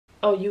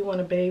Oh, you want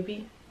a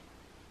baby?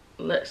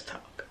 Let's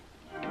talk.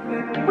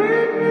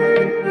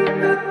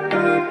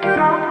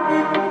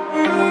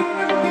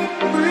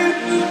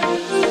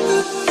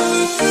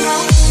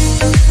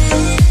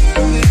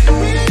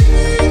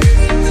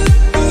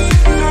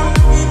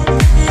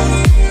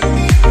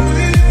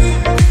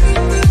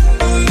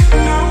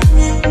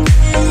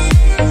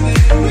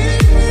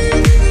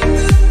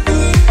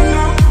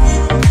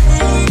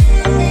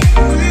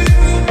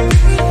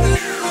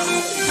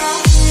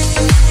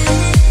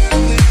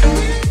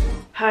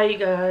 Hi you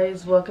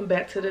guys, welcome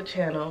back to the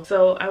channel.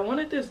 So I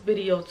wanted this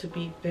video to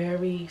be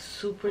very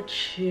super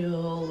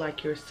chill,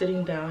 like you're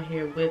sitting down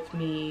here with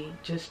me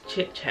just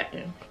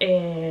chit-chatting.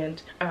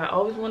 And I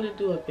always wanted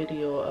to do a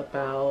video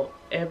about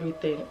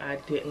everything I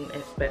didn't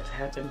expect to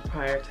happen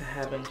prior to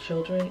having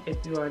children.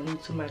 If you are new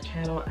to my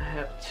channel, I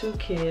have 2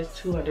 kids,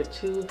 2 under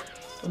 2,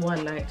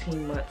 one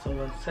 19 months and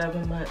one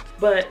 7 months.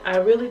 But I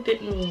really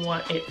didn't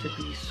want it to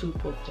be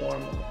super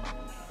formal.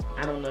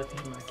 I don't know if you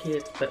hear my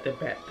kids, but they're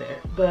back there.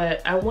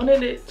 But I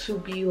wanted it to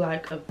be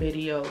like a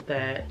video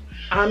that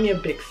I'm your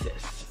big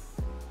sis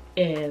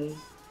and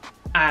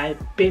I've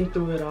been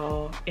through it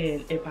all,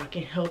 and if I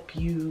can help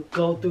you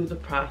go through the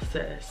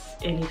process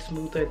any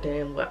smoother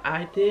than what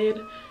I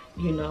did,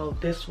 you know,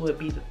 this would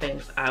be the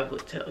things I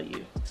would tell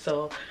you.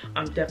 So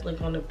I'm definitely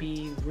going to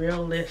be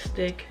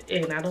realistic,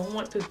 and I don't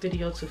want this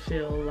video to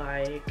feel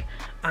like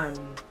I'm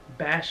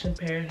bashing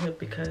parenthood,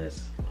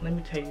 because let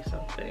me tell you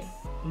something.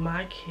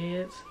 My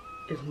kids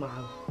is my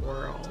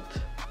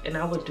world, and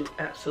I would do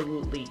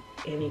absolutely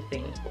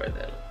anything for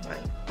them.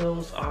 Like,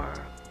 those are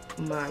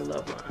my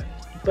love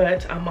lines.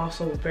 But I'm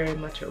also very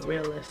much a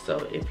realist, so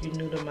if you're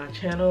new to my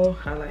channel,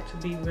 I like to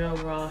be real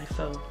raw.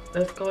 So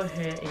let's go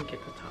ahead and get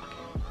to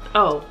talking.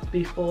 Oh,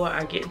 before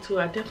I get into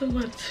it, I definitely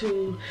want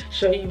to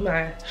show you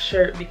my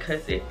shirt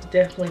because it's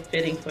definitely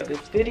fitting for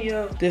this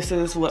video. This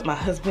is what my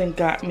husband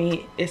got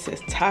me. It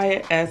says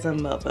tired as a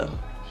mother.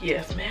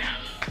 Yes ma'am,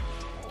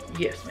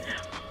 yes ma'am.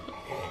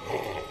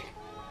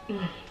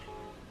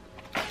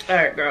 All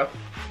right, girl.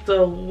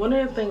 So one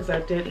of the things I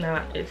did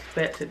not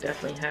expect to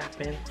definitely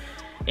happen,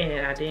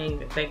 and I didn't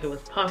even think it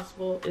was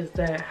possible, is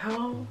that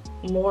how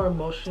more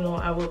emotional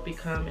I would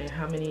become and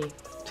how many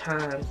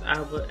times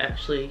I would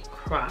actually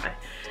cry.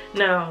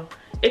 Now,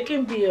 it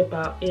can be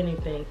about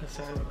anything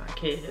concerning my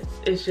kids.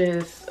 It's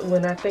just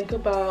when I think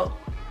about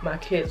my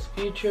kids'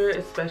 future,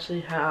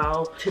 especially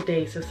how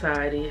today's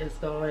society is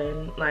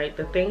going, like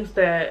the things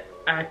that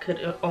I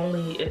could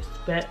only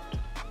expect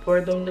for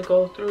them to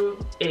go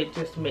through, it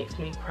just makes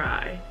me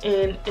cry.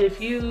 And if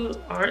you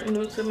aren't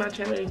new to my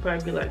channel, you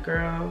probably be like,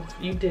 girl,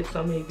 you did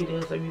so many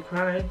videos of you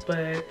crying.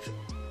 But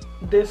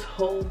this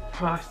whole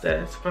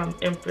process from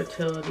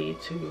infertility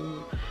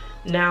to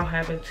now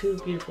having 2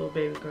 beautiful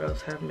baby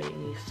girls have made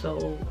me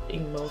so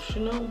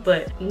emotional.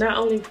 But not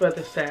only for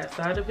the sad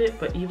side of it,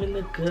 but even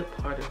the good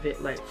part of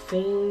it, like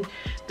seeing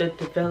the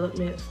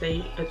developments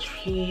they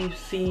achieve,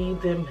 see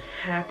them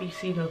happy,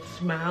 see them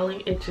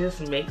smiling, it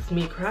just makes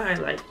me cry.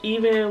 Like,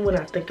 even when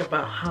I think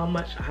about how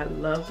much I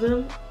love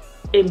them,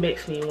 it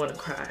makes me want to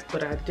cry.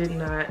 But I did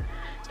not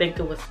think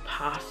it was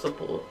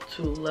possible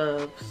to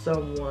love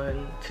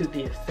someone to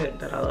the extent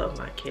that I love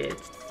my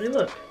kids. I mean,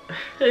 look,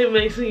 it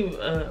makes me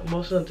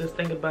emotional just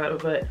think about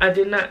it, but I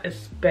did not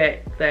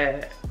expect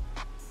that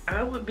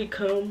I would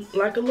become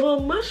like a little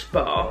mush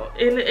ball.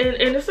 And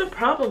it's a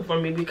problem for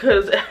me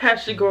because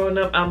actually growing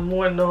up, I'm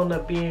more known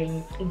of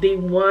being the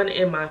one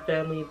in my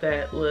family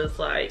that was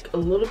like a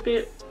little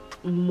bit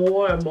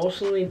more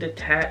emotionally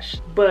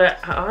detached. But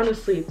I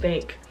honestly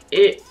think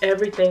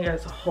everything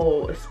as a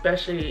whole,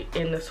 especially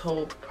in this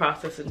whole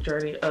process and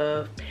journey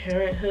of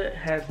parenthood,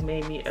 has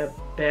made me a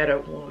better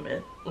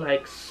woman,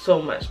 like so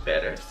much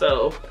better.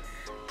 So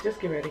just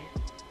get ready.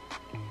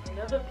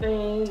 Another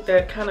thing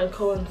that kind of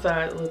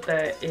coincides with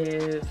that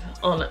is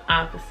on the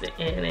opposite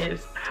end,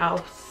 is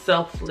how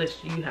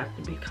selfless you have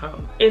to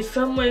become. In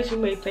some ways you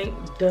may think,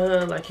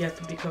 duh, like you have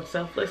to become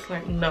selfless.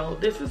 Like, no,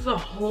 this is a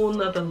whole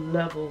nother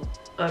level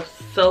of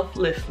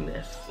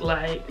selflessness.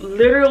 Like,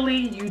 literally,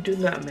 you do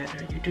not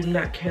matter. You do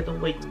not care the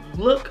way you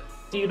look.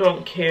 You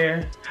don't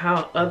care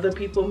how other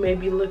people may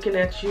be looking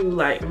at you.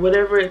 Like,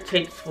 whatever it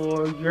takes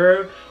for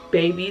your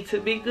baby to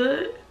be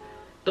good,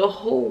 the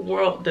whole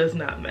world does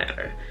not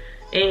matter.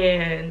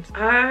 And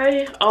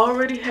I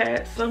already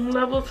had some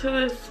level to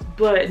this,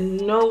 but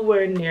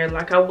nowhere near.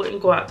 Like, I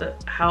wouldn't go out the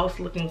house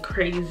looking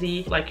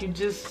crazy. Like, you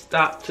just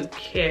stop to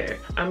care.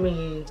 I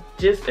mean,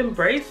 just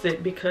embrace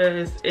it,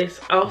 because it's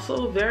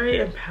also very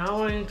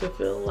empowering to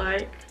feel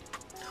like,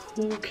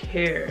 who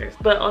cares?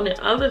 But on the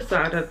other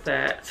side of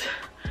that,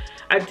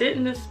 I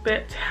didn't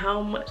expect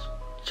how much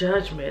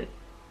judgment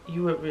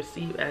you would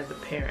receive as a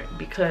parent,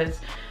 because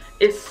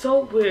it's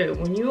so weird.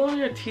 When you're on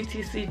your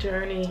TTC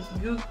journey,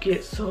 you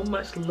get so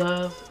much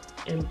love,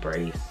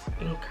 embrace,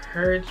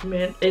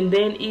 encouragement, and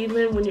then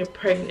even when you're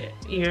pregnant,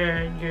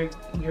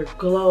 you're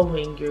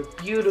glowing, you're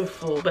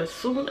beautiful. But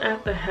soon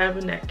after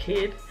having that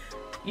kid,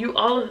 you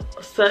all of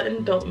a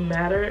sudden don't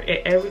matter,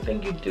 and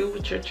everything you do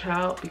with your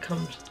child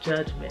becomes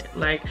judgment.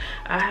 Like,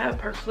 I have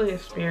personally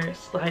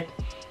experienced, like,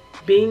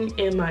 being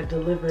in my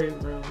delivery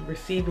room,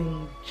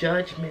 receiving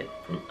judgment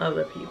from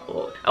other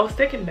people. I was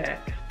taken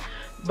back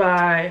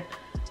by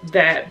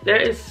that.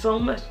 There is so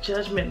much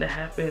judgment that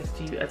happens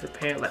to you as a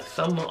parent. Like,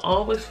 someone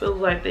always feels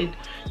like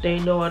they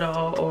know it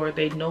all, or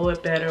they know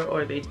it better,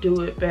 or they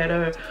do it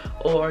better,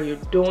 or you're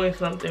doing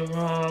something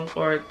wrong,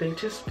 or they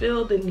just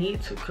feel the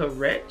need to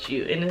correct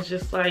you. And it's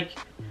just like,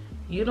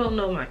 you don't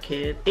know my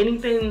kid.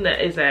 Anything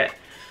that is at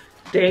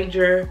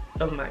danger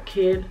of my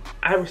kid,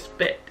 I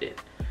respect it.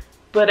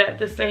 But at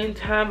the same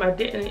time, I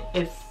didn't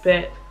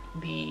expect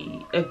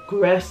the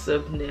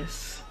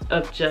aggressiveness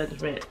of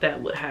judgment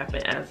that would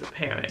happen as a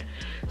parent.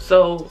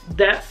 So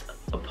that's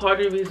a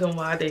part of the reason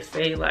why they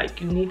say, like,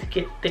 you need to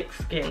get thick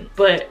skin.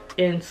 But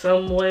in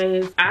some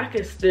ways, I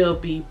could still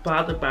be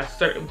bothered by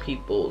certain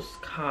people's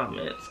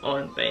comments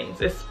on things,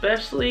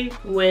 especially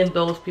when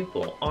those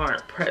people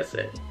aren't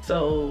present.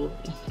 So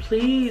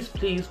please,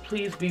 please,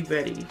 please be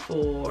ready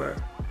for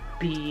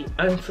the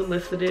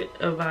unsolicited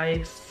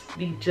advice,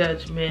 the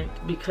judgment,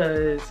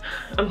 because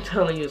I'm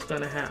telling you, it's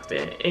gonna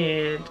happen,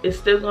 and it's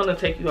still gonna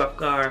take you off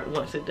guard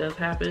once it does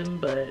happen,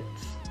 but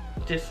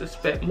just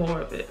expect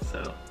more of it.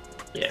 So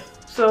yeah.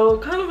 So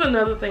kind of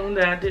another thing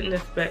that I didn't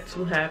expect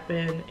to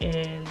happen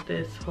in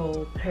this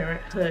whole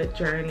parenthood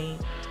journey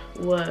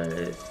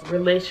was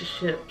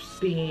relationships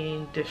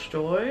being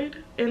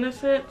destroyed, in a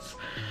sense.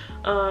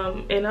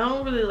 And I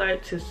don't really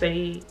like to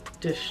say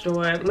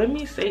destroyed, let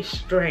me say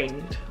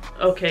strained,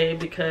 okay,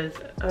 because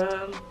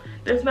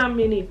there's not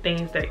many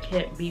things that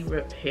can't be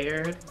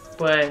repaired,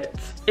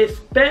 but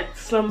expect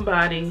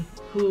somebody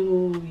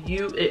who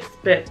you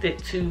expected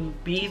to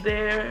be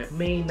there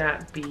may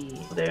not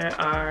be. There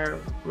are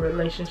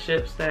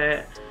relationships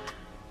that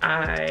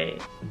I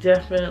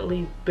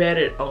definitely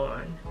betted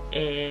on,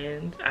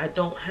 and I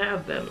don't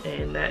have them,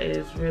 and that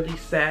is really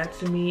sad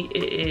to me.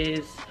 It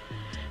is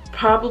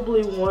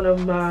probably one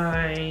of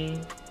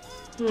my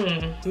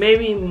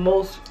maybe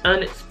most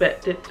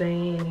unexpected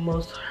thing,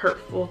 most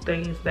hurtful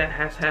things that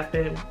has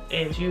happened.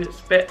 And you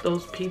expect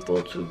those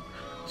people to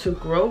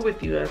grow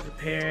with you as a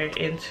parent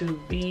and to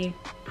be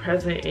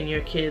present in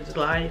your kid's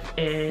life,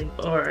 and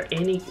or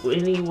any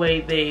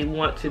way they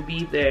want to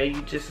be there.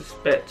 You just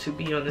expect to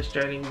be on this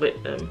journey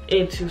with them,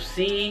 and to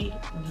see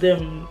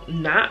them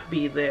not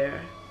be there,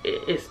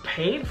 it's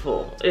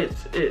painful.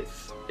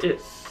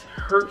 It's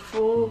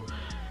hurtful,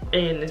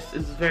 and it's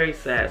very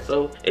sad.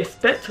 So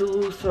expect to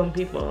lose some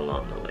people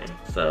along the way.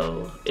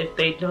 So if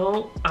they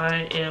don't,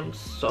 I am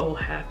so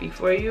happy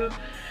for you,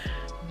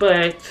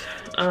 but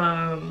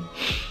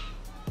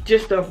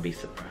just don't be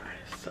surprised.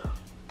 So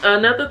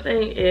another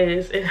thing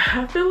is, and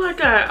I feel like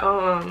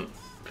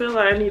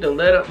I need to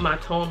let up my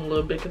tone a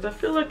little bit, because I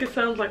feel like it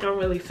sounds like I'm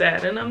really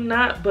sad, and I'm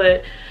not,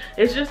 but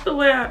it's just the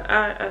way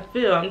I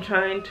feel. I'm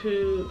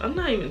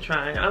not even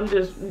trying, I'm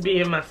just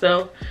being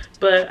myself,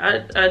 but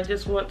I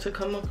just want to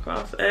come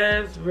across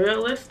as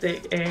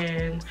realistic,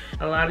 and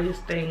a lot of these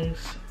things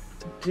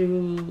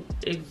do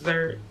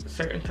exert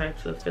certain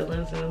types of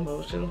feelings and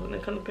emotions when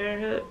it comes to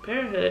parenthood.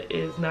 Parenthood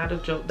is not a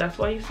joke. That's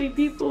why you see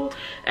people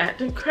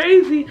acting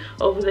crazy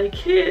over their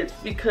kids,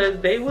 because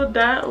they will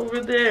die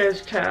over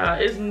theirs,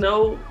 child. It's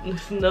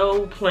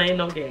no playing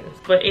no games.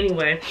 But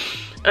anyway,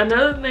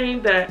 another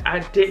thing that I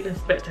didn't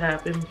expect to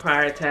happen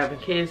prior to having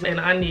kids, and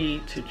I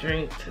need to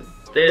drink to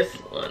this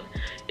one,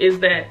 is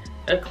that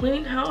a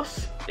clean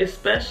house,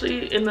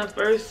 especially in the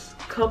first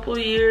couple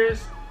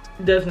years,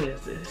 doesn't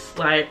exist.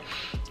 Like,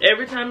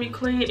 every time you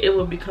clean, it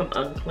will become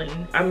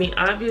unclean. I mean,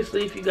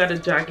 obviously, if you got a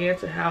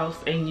gigantic house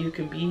and you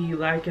can be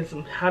like in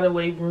some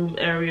hideaway room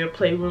area,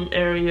 playroom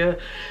area,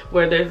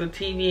 where there's a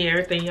TV and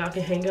everything, y'all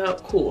can hang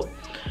out, cool.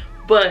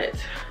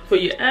 But for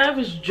your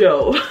average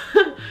Joe,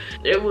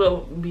 it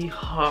will be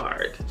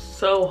hard,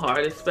 so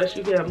hard,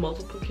 especially if you have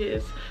multiple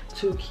kids,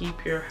 to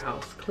keep your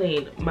house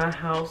clean. My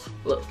house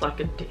looks like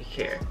a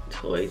daycare.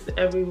 Toys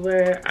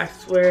everywhere. I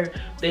swear,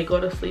 they go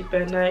to sleep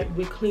at night,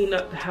 we clean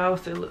up the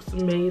house, it looks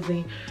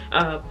amazing.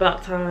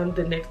 About time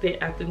the next day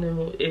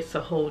afternoon, it's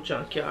a whole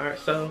junkyard.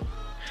 So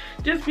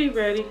just be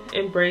ready,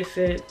 embrace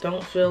it.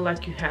 Don't feel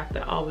like you have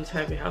to always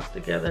have your house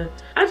together.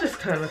 I just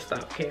kind of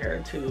stopped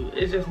caring too.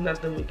 It's just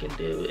nothing we can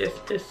do.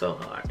 It's so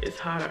hard. It's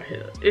hard out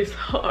here. It's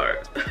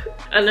hard.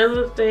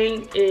 Another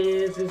thing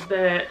is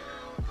that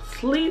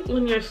sleep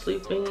when you're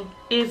sleeping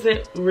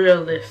isn't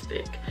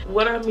realistic.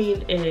 What I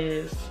mean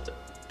is,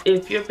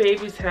 if your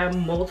babies have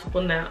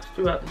multiple naps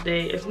throughout the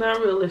day, it's not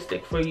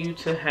realistic for you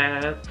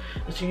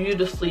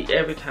to sleep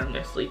every time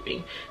they're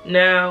sleeping.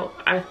 Now,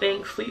 I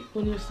think sleep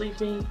when you're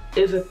sleeping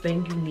is a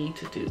thing you need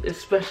to do,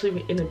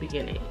 especially in the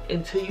beginning.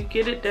 Until you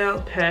get it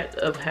down pat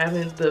of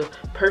having the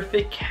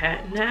perfect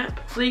cat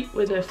nap, sleep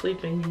when they're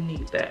sleeping, you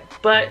need that.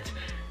 But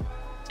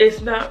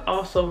it's not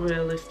also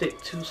realistic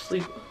to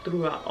sleep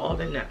throughout all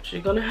the naps.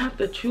 You're gonna have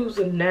to choose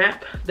a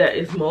nap that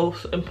is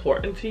most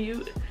important to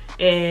you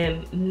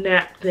and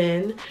nap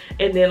then,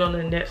 and then on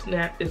the next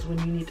nap is when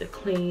you need to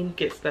clean,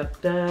 get stuff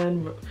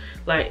done.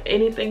 Like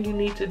anything you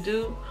need to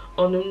do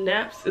on them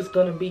naps is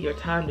gonna be your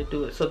time to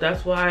do it. So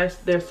that's why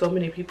there's so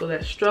many people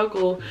that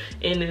struggle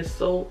and is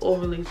so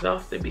overly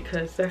exhausted,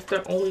 because that's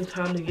their only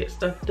time to get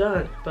stuff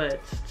done.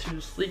 But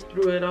to sleep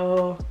through it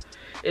all,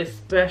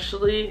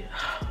 especially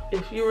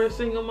if you're a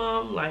single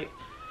mom, like,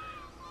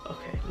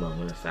 okay,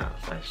 moment of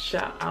silence. Like,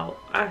 shout out,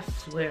 I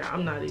swear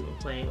I'm not even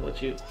playing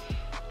with you,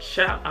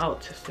 shout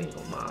out to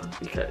single moms,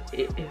 because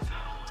it is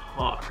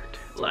hard,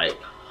 like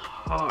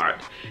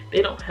hard.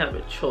 They don't have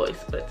a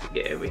choice but to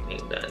get everything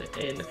done,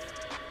 and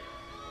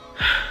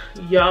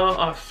y'all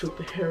are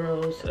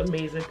superheroes,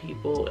 amazing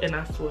people, and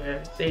I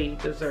swear they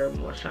deserve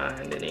more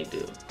shine than they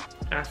do.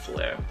 I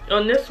swear.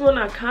 On this one,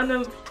 I kind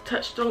of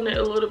touched on it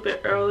a little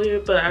bit earlier,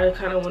 but I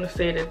kind of want to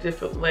say it a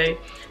different way.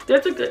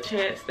 There's a good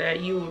chance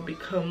that you will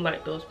become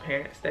like those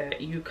parents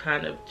that you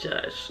kind of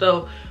judge.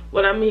 So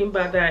what I mean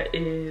by that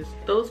is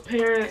those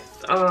parents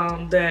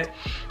that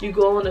you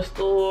go in the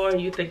store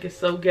and you think it's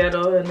so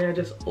ghetto, and they're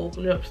just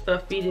opening up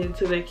stuff, feeding it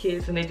to their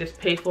kids, and they just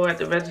pay for it at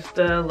the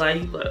register.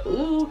 Like, you like,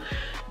 ooh.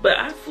 But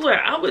I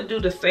swear I would do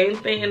the same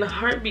thing in a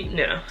heartbeat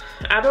now.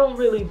 I don't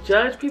really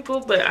judge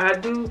people, but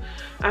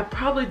I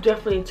probably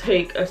definitely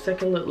take a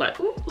second look, like,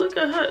 ooh, look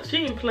at her, she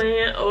ain't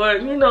playing, or,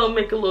 you know,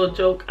 make a little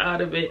joke out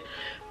of it.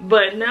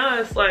 But now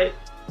it's like,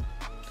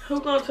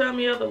 who gonna tell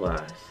me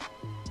otherwise?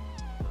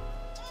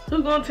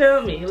 Who gonna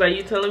tell me? Like,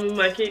 you telling me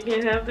my kid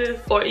can't have this?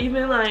 Or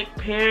even like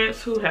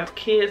parents who have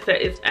kids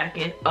that is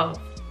acting a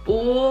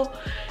fool,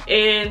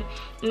 and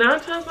 9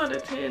 times out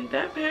of 10,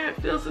 that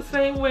parent feels the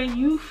same way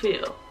you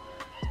feel,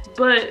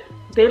 but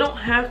they don't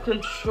have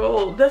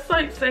control. That's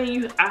like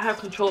saying I have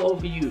control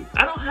over you.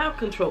 I don't have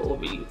control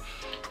over you.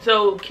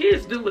 So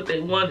kids do what they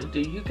want to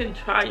do. You can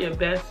try your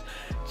best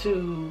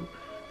to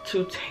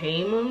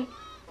tame them,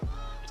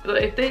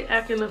 but if they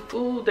acting a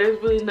fool, there's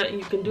really nothing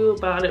you can do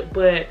about it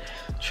but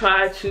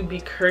try to be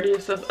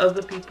courteous of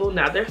other people.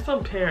 Now, there's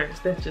some parents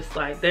that's just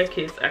like, their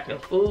kids acting a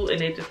fool, and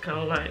they just kind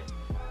of like,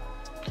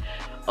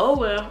 oh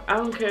well, I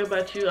don't care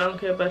about you, I don't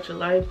care about your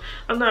life.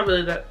 I'm not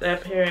really that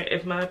parent.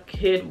 If my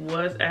kid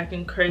was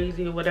acting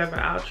crazy or whatever,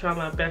 I'll try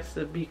my best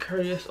to be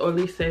courteous, or at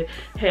least say,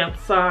 hey, I'm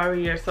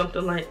sorry, or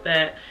something like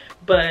that.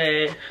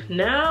 But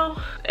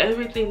now,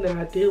 everything that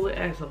I deal with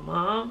as a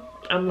mom,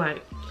 I'm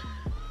like,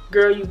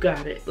 girl, you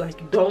got it.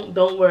 Like, don't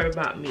worry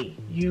about me,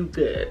 you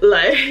good.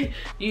 Like,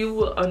 you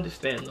will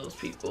understand those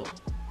people,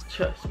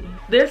 trust me.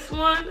 This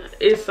one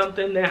is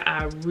something that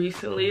I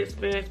recently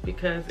experienced,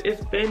 because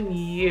it's been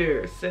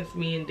years since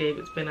me and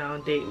David's been out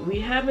on a date. We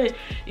haven't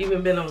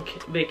even been on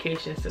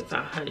vacation since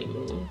our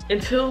honeymoon.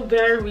 Until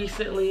very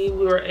recently,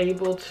 we were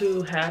able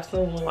to have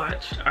someone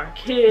watch our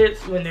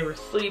kids when they were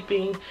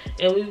sleeping,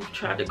 and we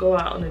tried to go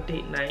out on a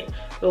date night.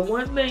 But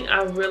one thing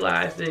I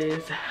realized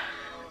is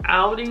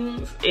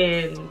outings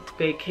and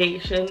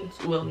vacations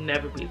will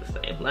never be the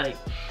same. Like,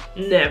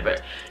 never.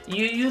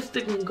 You used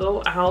to can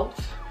go out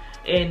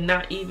and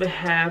not even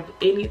have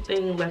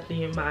anything left in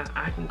your mind.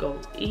 I can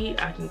go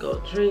eat, I can go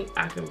drink,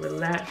 I can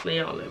relax, lay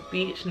on the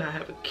beach, not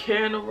have a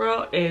care in the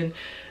world. And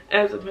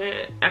as a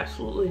parent,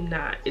 absolutely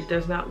not. It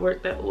does not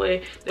work that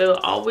way. There will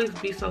always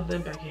be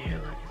something back in your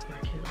head, like, is my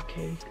kid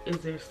okay? Is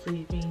they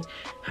sleeping?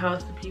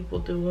 How's the people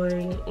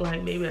doing?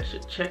 Like, maybe I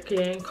should check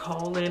in,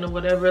 call in, or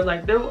whatever.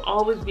 Like, there will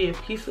always be a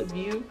piece of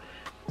you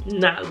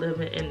not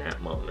living in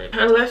that moment,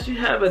 unless you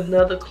have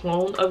another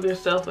clone of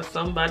yourself, or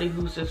somebody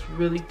who's just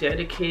really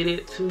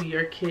dedicated to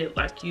your kid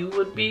like you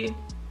would be.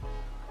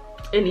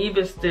 And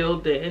even still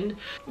then,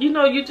 you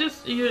know,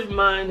 your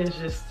mind is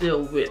just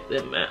still with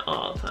them at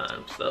all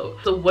times. So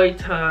the wait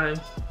time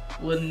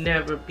will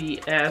never be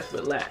as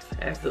relaxed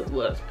as it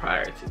was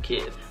prior to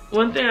kids.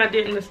 One thing I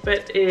didn't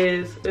expect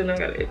is, and I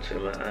got an itch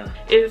in my eye,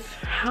 is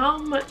how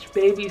much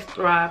babies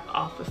thrive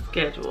off a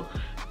schedule.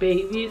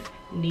 Babies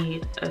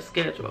need a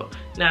schedule.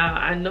 Now,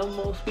 I know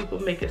most people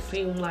make it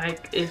seem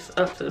like it's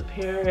up to the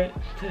parent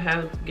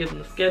to give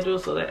them a schedule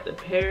so that the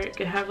parent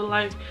can have a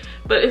life,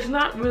 but it's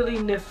not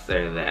really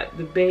necessary that.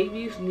 The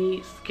babies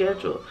need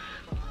schedule.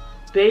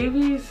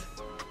 Babies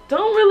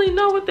don't really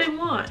know what they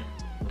want.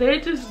 They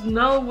just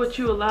know what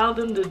you allow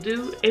them to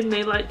do, and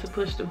they like to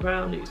push the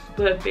boundaries.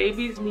 But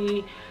babies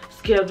need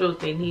schedules.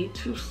 They need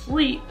to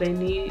sleep. They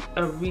need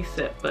a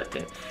reset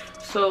button.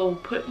 So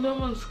putting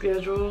them on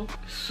schedule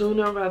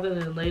sooner rather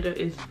than later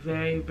is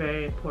very,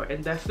 very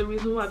important. That's the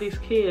reason why these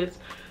kids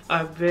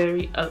are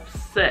very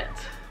upset,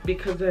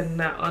 because they're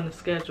not on the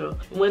schedule.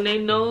 When they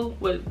know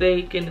what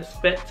they can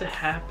expect to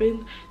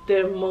happen,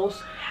 they're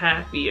most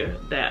happier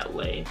that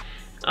way.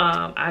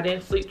 I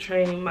didn't sleep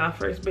train my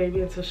first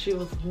baby until she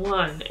was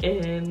 1,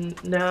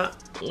 and now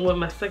with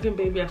my second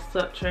baby, I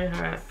slept trained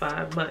her at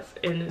 5 months,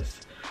 and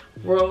it's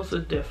worlds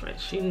of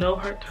difference. She know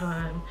her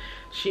time.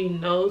 She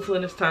knows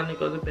when it's time to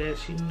go to bed.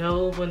 She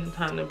knows when it's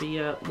time to be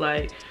up.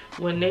 Like,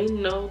 when they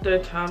know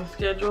their time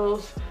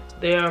schedules,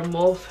 they are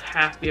most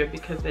happier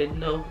because they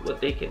know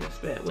what they can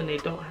expect. When they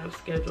don't have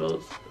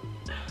schedules,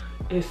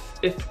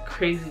 it's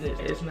craziness.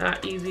 It's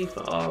not easy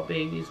for all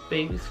babies.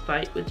 Babies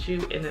fight with you,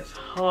 and it's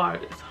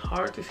hard. It's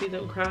hard to see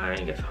them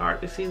crying. It's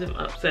hard to see them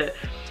upset,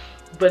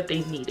 but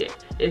they need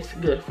it. It's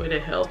good for their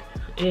health,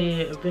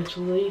 and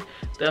eventually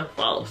they'll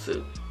follow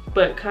suit.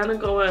 But kind of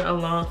going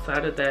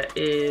alongside of that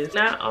is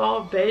not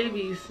all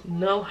babies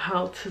know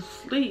how to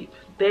sleep.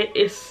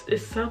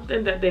 It's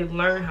something that they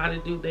learn how to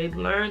do. They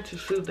learn to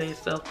soothe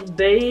themselves.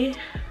 They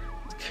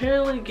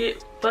generally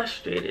get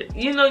frustrated.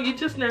 You know, you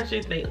just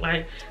naturally think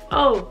like,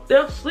 oh,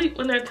 they'll sleep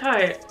when they're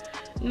tired.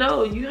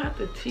 No, you have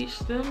to teach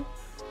them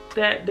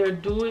that they're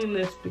doing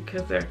this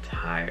because they're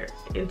tired,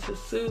 and to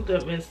soothe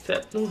them and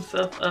set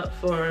themselves up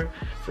for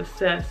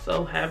success.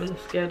 So having a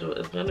schedule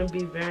is going to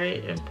be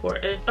very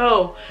important.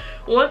 Oh,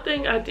 one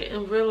thing I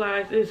didn't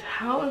realize is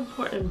how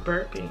important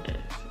burping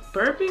is.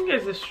 Burping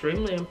is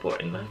extremely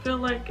important. I feel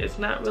like it's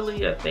not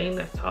really a thing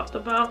that's talked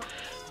about,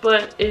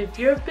 but if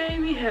your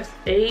baby has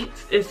 8,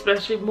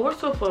 especially more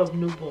so for a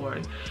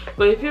newborn,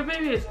 but if your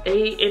baby is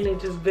 8 and they're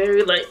just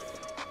very like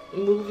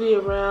moving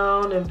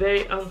around and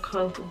very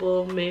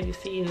uncomfortable, maybe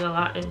seeing a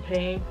lot in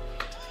pain,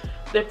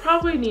 they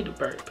probably need to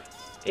burp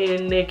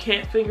and they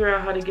can't figure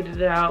out how to get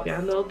it out.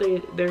 I know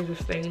there's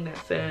this thing that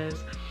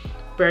says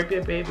burp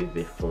your baby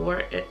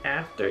before and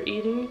after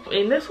eating,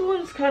 and this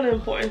one's kind of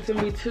important to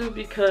me too,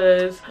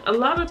 because a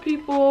lot of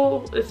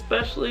people,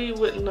 especially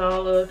with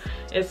Nala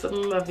and some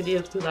of my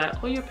videos, be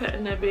like, oh, you're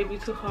petting that baby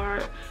too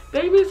hard.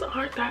 Babies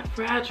aren't that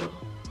fragile.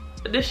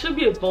 This should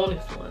be a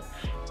bonus one.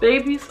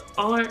 Babies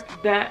aren't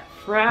that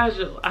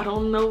fragile. I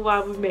don't know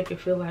why we make it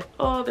feel like,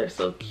 oh, they're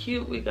so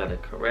cute, we gotta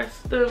caress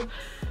them.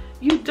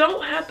 You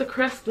don't have to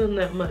caress them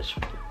that much.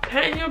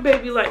 Patting your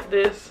baby like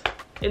this,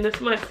 and this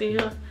might see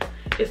her,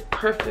 is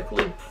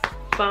perfectly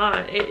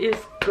fine. It is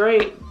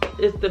great.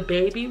 If the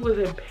baby was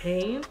in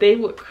pain, they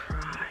would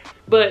cry.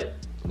 But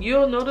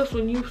you'll notice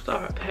when you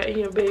start patting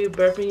your baby,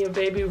 burping your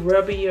baby,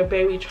 rubbing your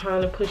baby,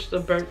 trying to push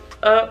the burp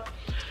up,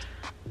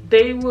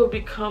 they will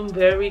become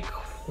very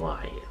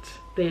quiet.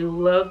 They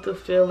love the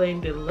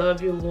feeling, they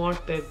love your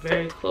warmth, they're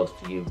very close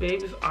to you.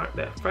 Babies aren't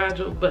that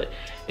fragile, but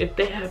if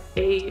they have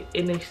 8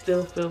 and they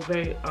still feel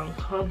very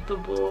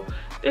uncomfortable,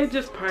 they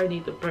just probably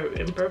need to burp.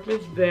 And burping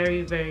is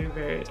very, very,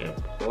 very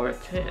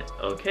important,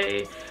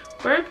 okay?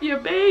 Burp your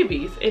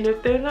babies, and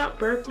if they're not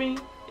burping,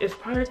 it's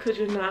probably because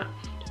you're not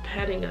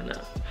patting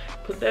enough.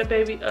 Put that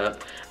baby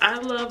up. I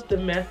love the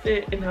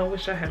method, and I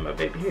wish I had my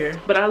baby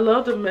here, but I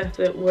love the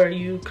method where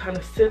you kind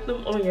of sit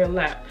them on your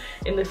lap,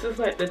 and this is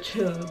like the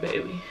chilling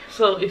baby.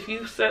 So if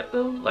you set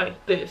them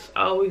like this,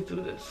 I always do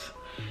this.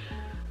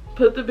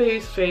 Put the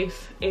baby's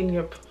face in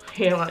your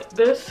hand like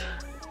this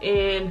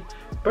and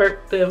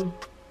burp them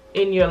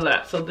in your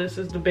lap. So this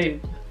is the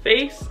baby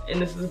face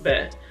and this is the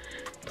back.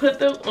 Put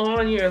them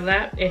on your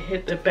lap and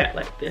hit the back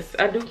like this.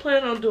 I do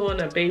plan on doing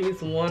a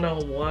baby's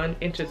one-on-one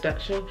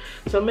introduction,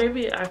 so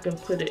maybe I can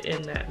put it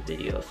in that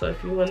video. So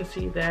if you want to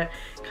see that,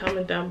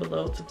 comment down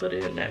below to put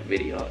it in that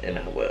video, and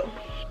I will.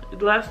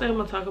 The last thing I'm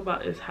going to talk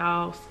about is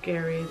how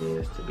scary it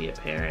is to be a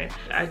parent.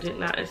 I did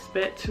not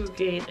expect to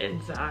gain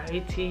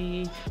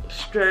anxiety,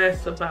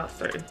 stress about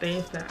certain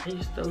things that I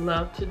used to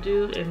love to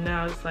do, and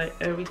now it's like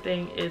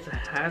everything is a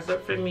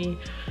hazard for me.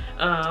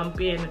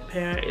 Being a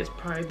parent is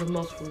probably the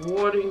most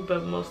rewarding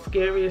but most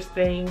scariest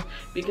thing,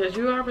 because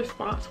you are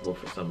responsible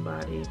for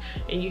somebody,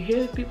 and you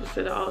hear people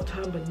say that all the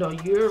time, but no,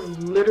 you're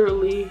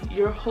literally,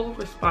 your whole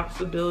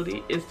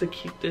responsibility is to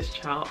keep this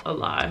child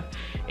alive,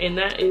 and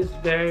that is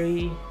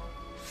very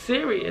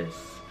serious,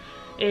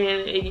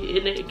 and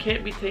it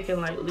can't be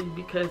taken lightly,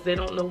 because they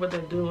don't know what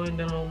they're doing,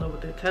 they don't know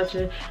what they're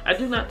touching. I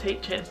do not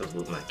take chances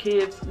with my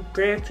kids.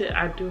 Granted,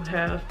 I do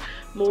have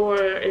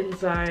more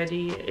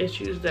anxiety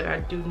issues that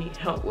I do need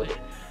help with,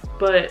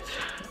 but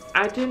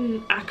I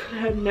could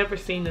have never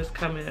seen this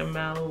coming a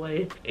mile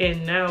away,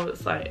 and now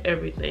it's like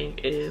everything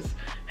is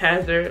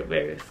hazard,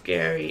 very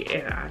scary,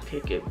 and I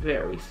take it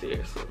very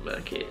seriously with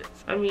my kids.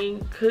 I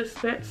mean, could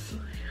expect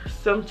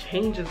some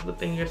changes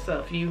within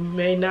yourself. You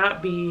may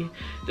not be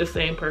the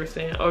same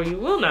person, or you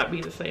will not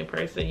be the same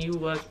person you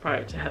was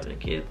prior to having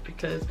kids,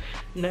 because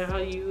now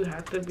you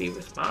have to be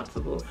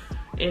responsible,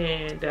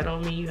 and that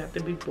don't mean you have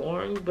to be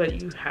boring,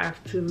 but you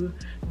have to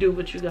do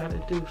what you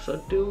gotta do.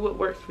 So do what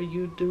works for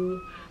you,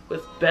 do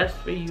what's best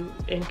for you,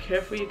 and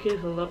care for your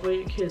kids and love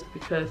your kids,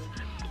 because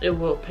it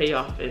will pay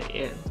off in the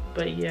end.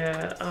 But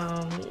yeah,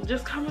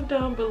 just comment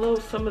down below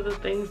some of the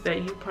things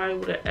that you probably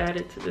would have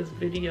added to this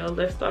video.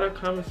 Let's start a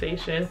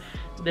conversation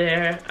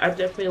there. I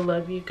definitely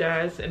love you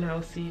guys, and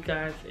I'll see you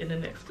guys in the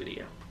next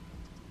video.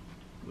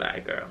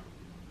 Bye, girl.